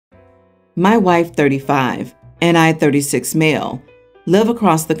My wife, 35, and I, 36 male, live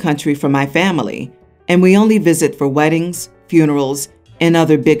across the country from my family, and we only visit for weddings, funerals, and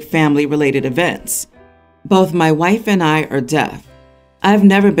other big family-related events. Both my wife and I are deaf. I've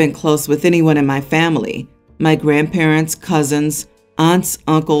never been close with anyone in my family, my grandparents, cousins, aunts,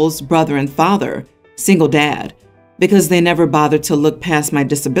 uncles, brother and father, single dad, because they never bothered to look past my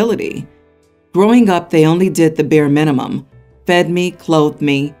disability. Growing up, they only did the bare minimum, fed me, clothed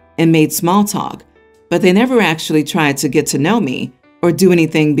me, and made small talk, but they never actually tried to get to know me or do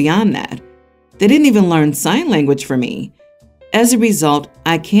anything beyond that. They didn't even learn sign language for me. As a result,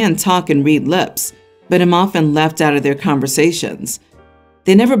 I can talk and read lips, but am often left out of their conversations.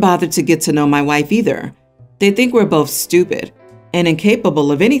 They never bothered to get to know my wife either. They think we're both stupid and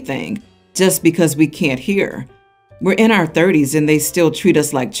incapable of anything just because we can't hear. We're in our 30s and they still treat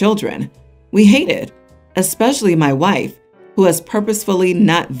us like children. We hate it, especially my wife, who has purposefully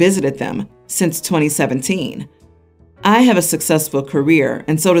not visited them since 2017. I have a successful career,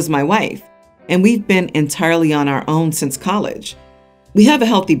 and so does my wife, and we've been entirely on our own since college. We have a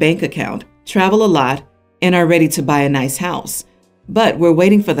healthy bank account, travel a lot, and are ready to buy a nice house, but we're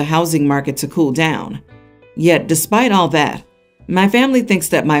waiting for the housing market to cool down. Yet, despite all that, my family thinks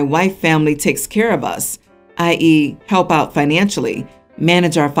that my wife family takes care of us, i.e., help out financially,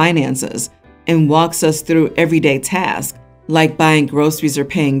 manage our finances, and walks us through everyday tasks like buying groceries or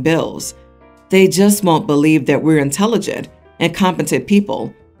paying bills. They just won't believe that we're intelligent and competent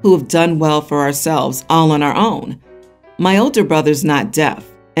people who have done well for ourselves all on our own. My older brother's not deaf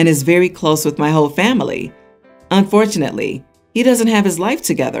and is very close with my whole family. Unfortunately, he doesn't have his life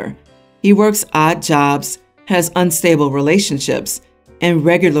together. He works odd jobs, has unstable relationships, and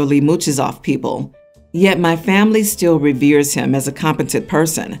regularly mooches off people. Yet my family still reveres him as a competent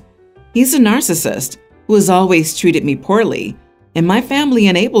person. He's a narcissist who has always treated me poorly, and my family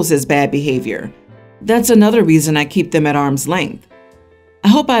enables his bad behavior. That's another reason I keep them at arm's length. I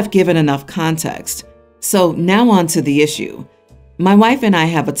hope I've given enough context. So now on to the issue. My wife and I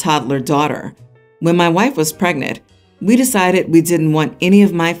have a toddler daughter. When my wife was pregnant, we decided we didn't want any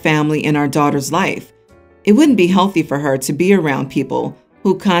of my family in our daughter's life. It wouldn't be healthy for her to be around people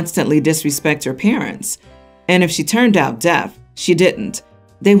who constantly disrespect her parents. And if she turned out deaf, she didn't.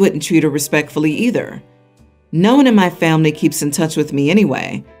 They wouldn't treat her respectfully either. No one in my family keeps in touch with me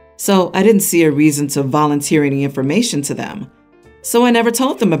anyway, so I didn't see a reason to volunteer any information to them. So I never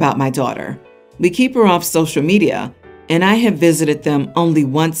told them about my daughter. We keep her off social media, and I have visited them only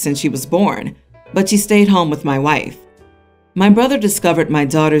once since she was born, but she stayed home with my wife. My brother discovered my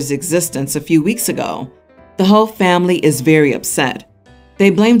daughter's existence a few weeks ago. The whole family is very upset. They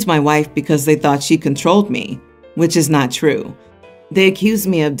blamed my wife because they thought she controlled me, which is not true. They accuse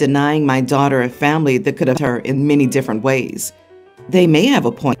me of denying my daughter a family that could have her in many different ways. They may have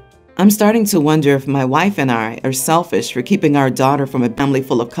a point. I'm starting to wonder if my wife and I are selfish for keeping our daughter from a family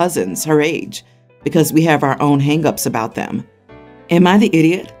full of cousins her age because we have our own hang-ups about them. Am I the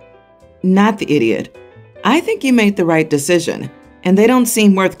idiot? Not the idiot. I think you made the right decision, and they don't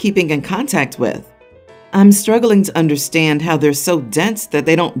seem worth keeping in contact with. I'm struggling to understand how they're so dense that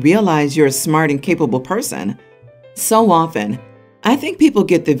they don't realize you're a smart and capable person. So often, I think people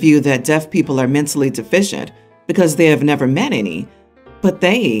get the view that deaf people are mentally deficient because they have never met any, but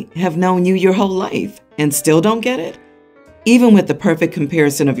they have known you your whole life and still don't get it? Even with the perfect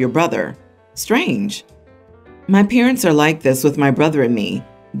comparison of your brother. Strange. My parents are like this with my brother and me,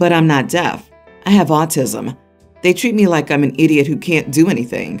 but I'm not deaf. I have autism. They treat me like I'm an idiot who can't do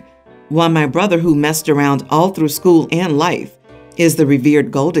anything, while my brother, who messed around all through school and life, is the revered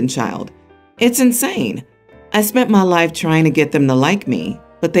golden child. It's insane. I spent my life trying to get them to like me,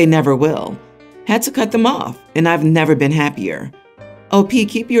 but they never will. Had to cut them off, and I've never been happier. OP,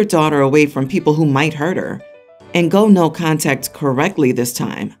 keep your daughter away from people who might hurt her, and go no contact correctly this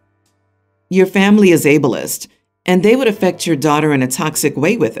time. Your family is ableist, and they would affect your daughter in a toxic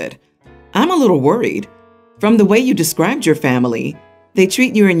way with it. I'm a little worried. From the way you described your family, they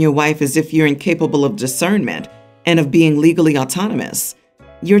treat you and your wife as if you're incapable of discernment and of being legally autonomous.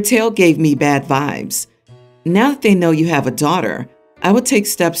 Your tale gave me bad vibes. Now that they know you have a daughter, I would take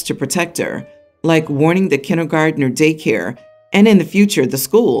steps to protect her, like warning the kindergarten or daycare, and in the future the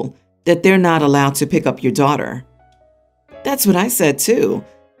school, that they're not allowed to pick up your daughter. That's what I said too.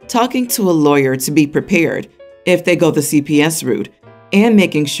 Talking to a lawyer to be prepared if they go the CPS route, and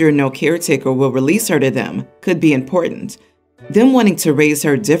making sure no caretaker will release her to them could be important. Them wanting to raise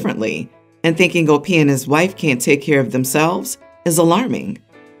her differently and thinking OP and his wife can't take care of themselves is alarming.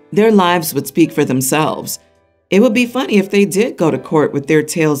 Their lives would speak for themselves. It would be funny if they did go to court with their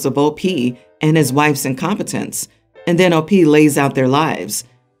tales of OP and his wife's incompetence, and then OP lays out their lives.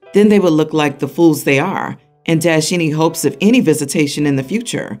 Then they would look like the fools they are and dash any hopes of any visitation in the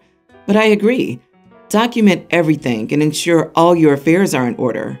future. But I agree. Document everything and ensure all your affairs are in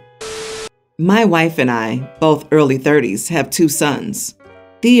order. My wife and I, both early 30s, have 2 sons,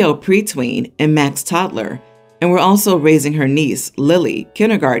 Theo pre-tween and Max toddler, and we're also raising her niece, Lily,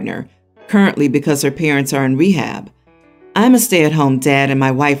 kindergartner, currently because her parents are in rehab. I'm a stay-at-home dad and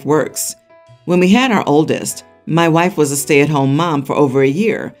my wife works. When we had our oldest, my wife was a stay-at-home mom for over a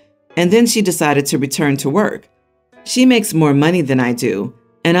year, and then she decided to return to work. She makes more money than I do,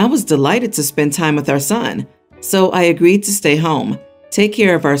 and I was delighted to spend time with our son, so I agreed to stay home, take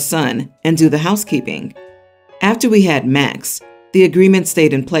care of our son, and do the housekeeping. After we had Max, the agreement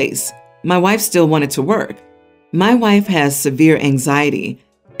stayed in place. My wife still wanted to work. My wife has severe anxiety,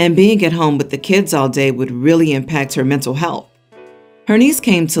 and being at home with the kids all day would really impact her mental health. Her niece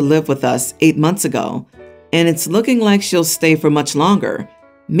came to live with us 8 months ago, and it's looking like she'll stay for much longer,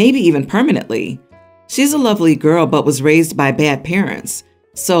 maybe even permanently. She's a lovely girl but was raised by bad parents,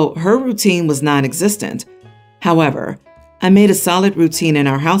 so her routine was non-existent. However, I made a solid routine in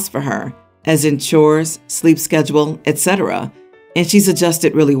our house for her, as in chores, sleep schedule, etc., and she's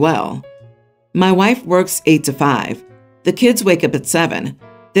adjusted really well. My wife works 8 to 5. The kids wake up at 7.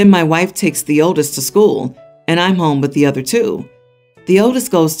 Then my wife takes the oldest to school, and I'm home with the other 2. The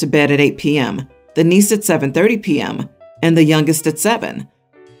oldest goes to bed at 8 p.m., the niece at 7:30 p.m., and the youngest at 7.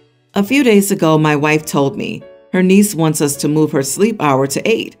 A few days ago, my wife told me her niece wants us to move her sleep hour to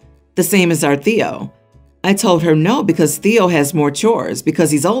 8, the same as our Theo. I told her no because Theo has more chores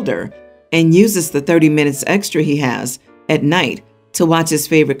because he's older and uses the 30 minutes extra he has at night to watch his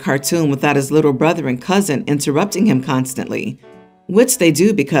favorite cartoon without his little brother and cousin interrupting him constantly, which they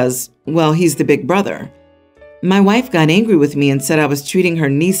do because, well, he's the big brother. My wife got angry with me and said I was treating her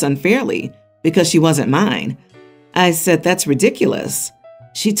niece unfairly because she wasn't mine. I said that's ridiculous.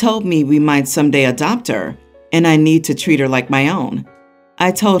 She told me we might someday adopt her and I need to treat her like my own.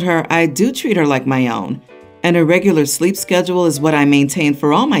 I told her I do treat her like my own, and a regular sleep schedule is what I maintain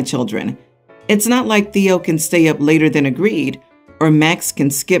for all my children. It's not like Theo can stay up later than agreed, or Max can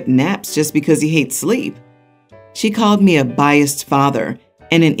skip naps just because he hates sleep. She called me a biased father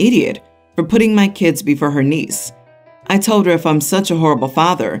and an idiot for putting my kids before her niece. I told her if I'm such a horrible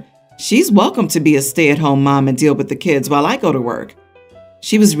father, she's welcome to be a stay-at-home mom and deal with the kids while I go to work.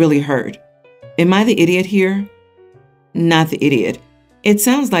 She was really hurt. Am I the idiot here? Not the idiot. It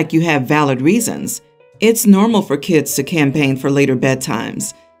sounds like you have valid reasons. It's normal for kids to campaign for later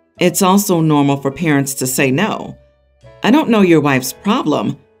bedtimes. It's also normal for parents to say no. I don't know your wife's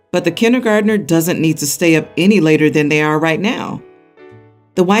problem, but the kindergartner doesn't need to stay up any later than they are right now.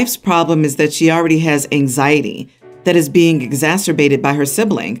 The wife's problem is that she already has anxiety that is being exacerbated by her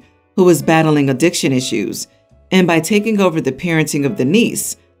sibling, who is battling addiction issues, and by taking over the parenting of the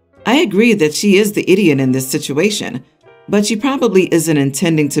niece. I agree that she is the idiot in this situation, but she probably isn't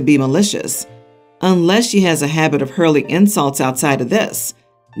intending to be malicious, unless she has a habit of hurling insults outside of this,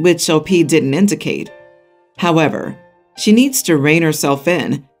 which OP didn't indicate. However, she needs to rein herself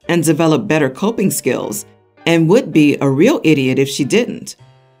in and develop better coping skills, and would be a real idiot if she didn't.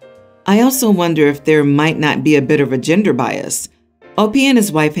 I also wonder if there might not be a bit of a gender bias. OP and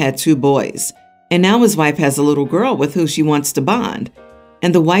his wife had 2 boys, and now his wife has a little girl with who she wants to bond,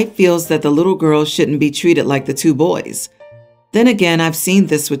 and the wife feels that the little girl shouldn't be treated like the 2 boys. Then again, I've seen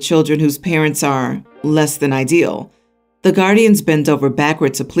this with children whose parents are less than ideal. The guardians bend over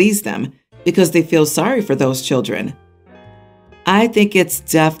backward to please them because they feel sorry for those children. I think it's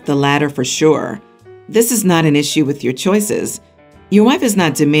the latter for sure. This is not an issue with your choices. Your wife is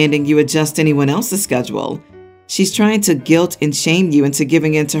not demanding you adjust anyone else's schedule. She's trying to guilt and shame you into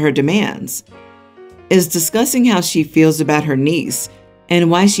giving in to her demands. Is discussing how she feels about her niece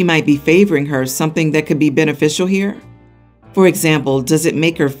and why she might be favoring her something that could be beneficial here? For example, does it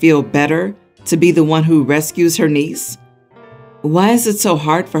make her feel better to be the one who rescues her niece? Why is it so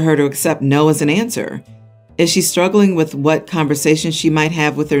hard for her to accept no as an answer? Is she struggling with what conversation she might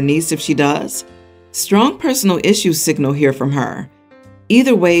have with her niece if she does? Strong personal issue signal here from her.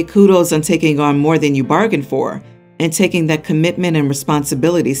 Either way, kudos on taking on more than you bargained for and taking that commitment and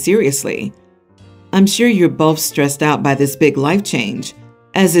responsibility seriously. I'm sure you're both stressed out by this big life change,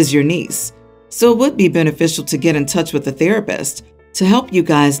 as is your niece. So it would be beneficial to get in touch with a therapist to help you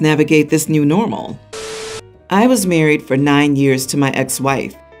guys navigate this new normal. I was married for 9 years to my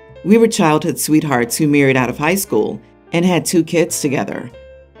ex-wife. We were childhood sweethearts who married out of high school and had 2 kids together.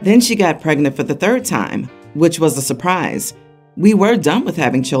 Then she got pregnant for the 3rd time, which was a surprise. We were done with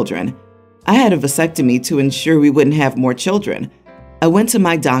having children. I had a vasectomy to ensure we wouldn't have more children. I went to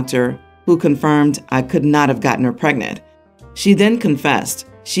my doctor, who confirmed I could not have gotten her pregnant. She then confessed,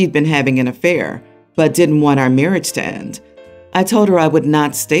 she'd been having an affair, but didn't want our marriage to end. I told her I would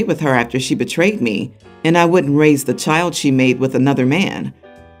not stay with her after she betrayed me, and I wouldn't raise the child she made with another man.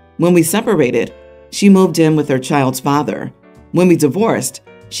 When we separated, she moved in with her child's father. When we divorced,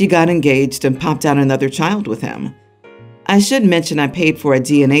 she got engaged and popped out another child with him. I should mention I paid for a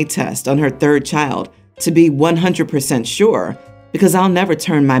DNA test on her third child to be 100% sure, because I'll never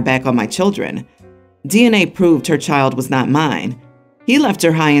turn my back on my children. DNA proved her child was not mine. He left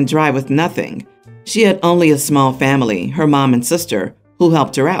her high and dry with nothing. She had only a small family, her mom and sister, who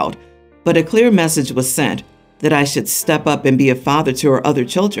helped her out, but a clear message was sent that I should step up and be a father to her other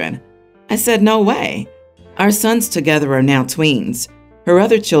children. I said, no way. Our sons together are now tweens. Her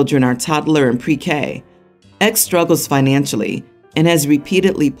other children are toddler and pre-K. X struggles financially and has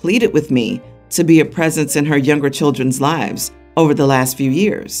repeatedly pleaded with me to be a presence in her younger children's lives over the last few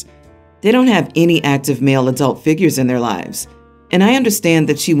years. They don't have any active male adult figures in their lives, and I understand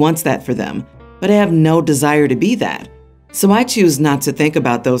that she wants that for them, but I have no desire to be that. So I choose not to think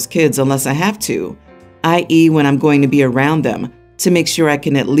about those kids unless I have to, i.e. when I'm going to be around them, to make sure I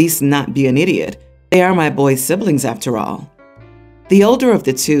can at least not be an idiot. They are my boys' siblings after all. The older of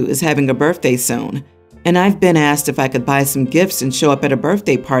the two is having a birthday soon, and I've been asked if I could buy some gifts and show up at a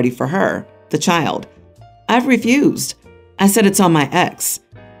birthday party for her, the child. I've refused. I said it's on my ex.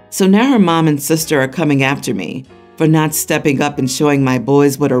 So now her mom and sister are coming after me for not stepping up and showing my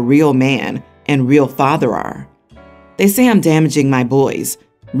boys what a real man and real father are. They say I'm damaging my boys,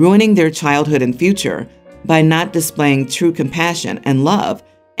 ruining their childhood and future by not displaying true compassion and love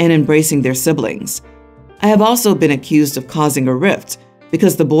and embracing their siblings. I have also been accused of causing a rift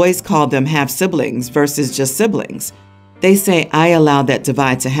because the boys call them half-siblings versus just siblings. They say I allowed that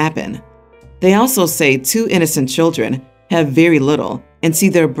divide to happen. They also say two innocent children have very little and see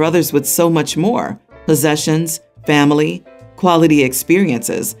their brothers with so much more: possessions, family, quality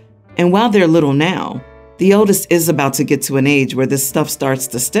experiences. And while they're little now, the oldest is about to get to an age where this stuff starts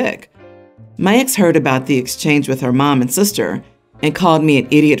to stick. My ex heard about the exchange with her mom and sister and called me an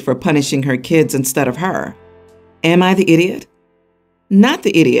idiot for punishing her kids instead of her. Am I the idiot? Not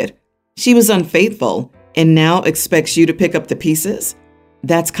the idiot. She was unfaithful and now expects you to pick up the pieces?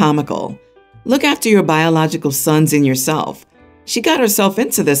 That's comical. Look after your biological sons and yourself. She got herself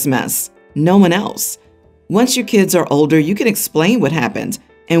into this mess, no one else. Once your kids are older, you can explain what happened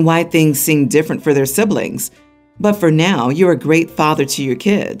and why things seem different for their siblings. But for now, you're a great father to your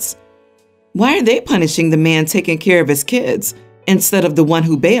kids. Why are they punishing the man taking care of his kids instead of the one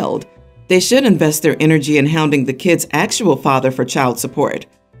who bailed? They should invest their energy in hounding the kid's actual father for child support.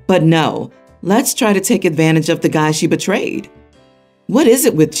 But no, let's try to take advantage of the guy she betrayed. What is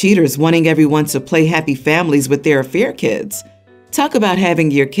it with cheaters wanting everyone to play happy families with their affair kids? Talk about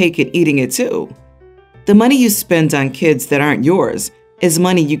having your cake and eating it too. The money you spend on kids that aren't yours is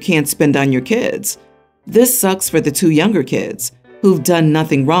money you can't spend on your kids. This sucks for the two younger kids who've done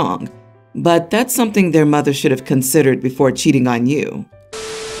nothing wrong, but that's something their mother should have considered before cheating on you.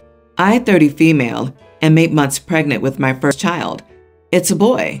 I, 30 female, am 8 months pregnant with my first child. It's a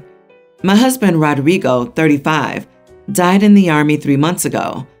boy. My husband, Rodrigo, 35, died in the Army 3 months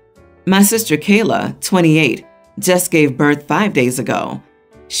ago. My sister, Kayla, 28, just gave birth 5 days ago.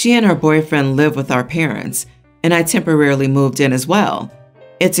 She and her boyfriend live with our parents, and I temporarily moved in as well.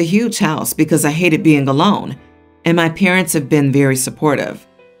 It's a huge house because I hated being alone, and my parents have been very supportive.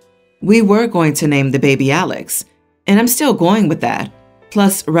 We were going to name the baby Alex, and I'm still going with that,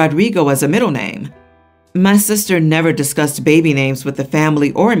 plus Rodrigo as a middle name. My sister never discussed baby names with the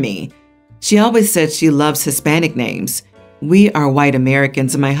family or me. She always said she loves Hispanic names. We are white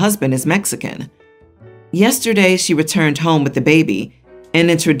Americans and my husband is Mexican. Yesterday, she returned home with the baby and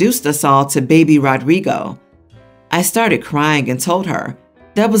introduced us all to baby Rodrigo. I started crying and told her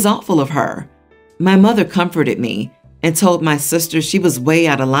that was awful of her. My mother comforted me and told my sister she was way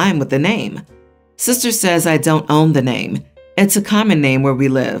out of line with the name. Sister says I don't own the name. It's a common name where we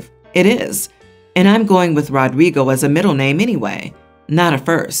live. It is. And I'm going with Rodrigo as a middle name anyway, not a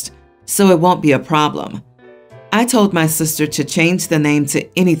first, so it won't be a problem. I told my sister to change the name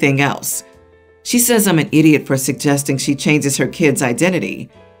to anything else. She says I'm an idiot for suggesting she changes her kid's identity.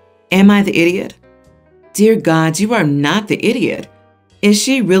 Am I the idiot? Dear God, you are not the idiot. Is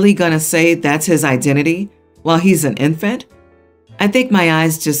she really gonna say that's his identity while he's an infant? I think my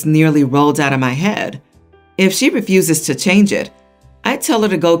eyes just nearly rolled out of my head. If she refuses to change it, I tell her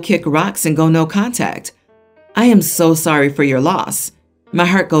to go kick rocks and go no contact. I am so sorry for your loss. My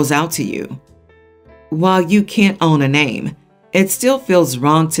heart goes out to you. While you can't own a name, it still feels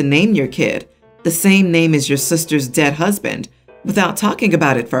wrong to name your kid the same name as your sister's dead husband without talking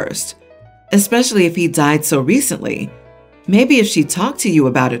about it first, especially if he died so recently. Maybe if she talked to you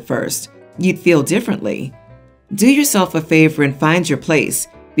about it first, you'd feel differently. Do yourself a favor and find your place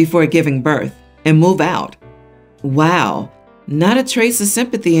before giving birth and move out. Wow, not a trace of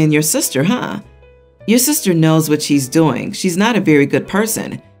sympathy in your sister, huh? Your sister knows what she's doing. She's not a very good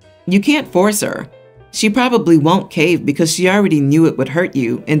person. You can't force her. She probably won't cave because she already knew it would hurt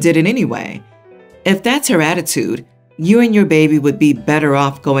you and did it anyway. If that's her attitude, you and your baby would be better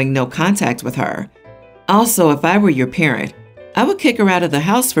off going no contact with her. Also, if I were your parent, I would kick her out of the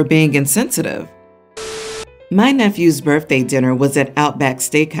house for being insensitive. My nephew's birthday dinner was at Outback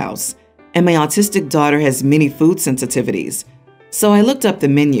Steakhouse, and my autistic daughter has many food sensitivities. So I looked up the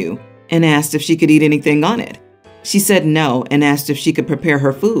menu and asked if she could eat anything on it. She said no and asked if she could prepare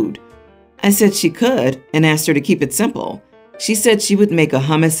her food. I said she could and asked her to keep it simple. She said she would make a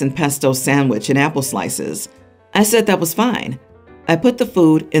hummus and pesto sandwich and apple slices. I said that was fine. I put the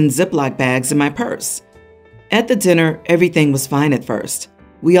food in Ziploc bags in my purse. At the dinner, everything was fine at first.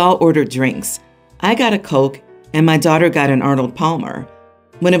 We all ordered drinks. I got a Coke and my daughter got an Arnold Palmer.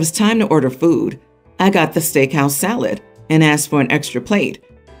 When it was time to order food, I got the steakhouse salad and asked for an extra plate,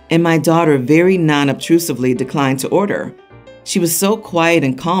 and my daughter very non-obtrusively declined to order. She was so quiet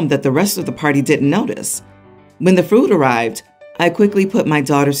and calm that the rest of the party didn't notice. When the food arrived, I quickly put my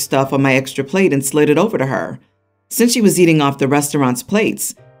daughter's stuff on my extra plate and slid it over to her. Since she was eating off the restaurant's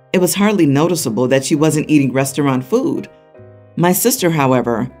plates, it was hardly noticeable that she wasn't eating restaurant food. My sister,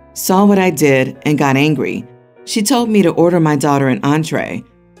 however, saw what I did and got angry. She told me to order my daughter an entree.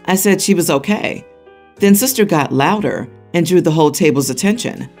 I said she was okay. Then sister got louder and drew the whole table's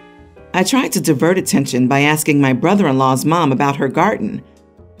attention. I tried to divert attention by asking my brother-in-law's mom about her garden.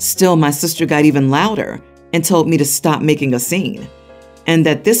 Still, my sister got even louder and told me to stop making a scene, and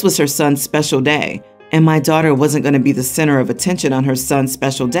that this was her son's special day, and my daughter wasn't going to be the center of attention on her son's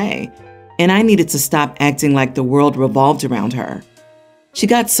special day, and I needed to stop acting like the world revolved around her. She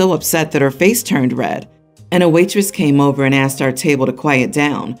got so upset that her face turned red, and a waitress came over and asked our table to quiet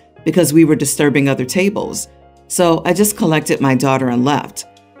down because we were disturbing other tables, so I just collected my daughter and left.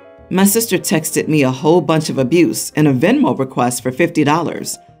 My sister texted me a whole bunch of abuse and a Venmo request for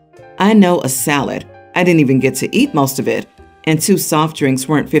 $50. I know a salad, I didn't even get to eat most of it, and 2 soft drinks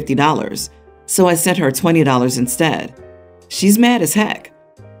weren't $50, so I sent her $20 instead. She's mad as heck.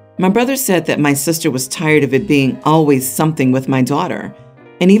 My brother said that my sister was tired of it being always something with my daughter,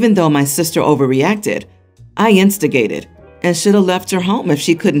 and even though my sister overreacted, I instigated and should have left her home if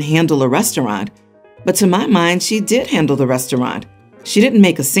she couldn't handle a restaurant. But to my mind, she did handle the restaurant. She didn't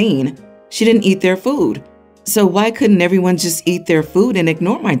make a scene. She didn't eat their food. So why couldn't everyone just eat their food and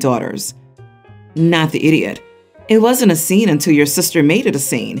ignore my daughters? Not the idiot. It wasn't a scene until your sister made it a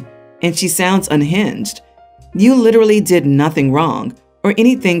scene, and she sounds unhinged. You literally did nothing wrong or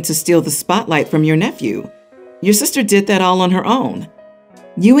anything to steal the spotlight from your nephew. Your sister did that all on her own.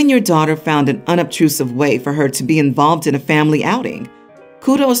 You and your daughter found an unobtrusive way for her to be involved in a family outing.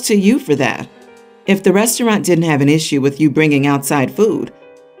 Kudos to you for that. If the restaurant didn't have an issue with you bringing outside food,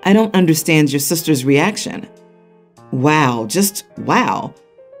 I don't understand your sister's reaction. Wow, just wow.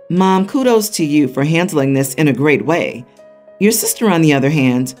 Mom, kudos to you for handling this in a great way. Your sister, on the other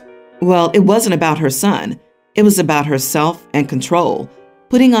hand, well, it wasn't about her son. It was about herself and control,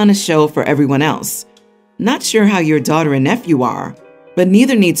 putting on a show for everyone else. Not sure how your daughter and nephew are, but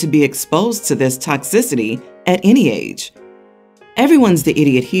neither need to be exposed to this toxicity at any age. Everyone's the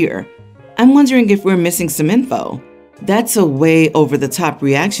idiot here. I'm wondering if we're missing some info. That's a way over-the-top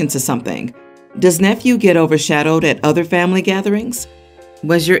reaction to something. Does nephew get overshadowed at other family gatherings?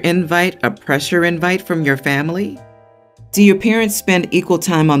 Was your invite a pressure invite from your family? Do your parents spend equal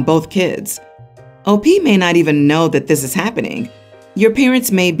time on both kids? OP may not even know that this is happening. Your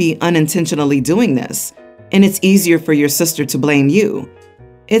parents may be unintentionally doing this, and it's easier for your sister to blame you.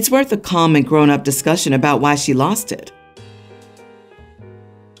 It's worth a calm and grown-up discussion about why she lost it.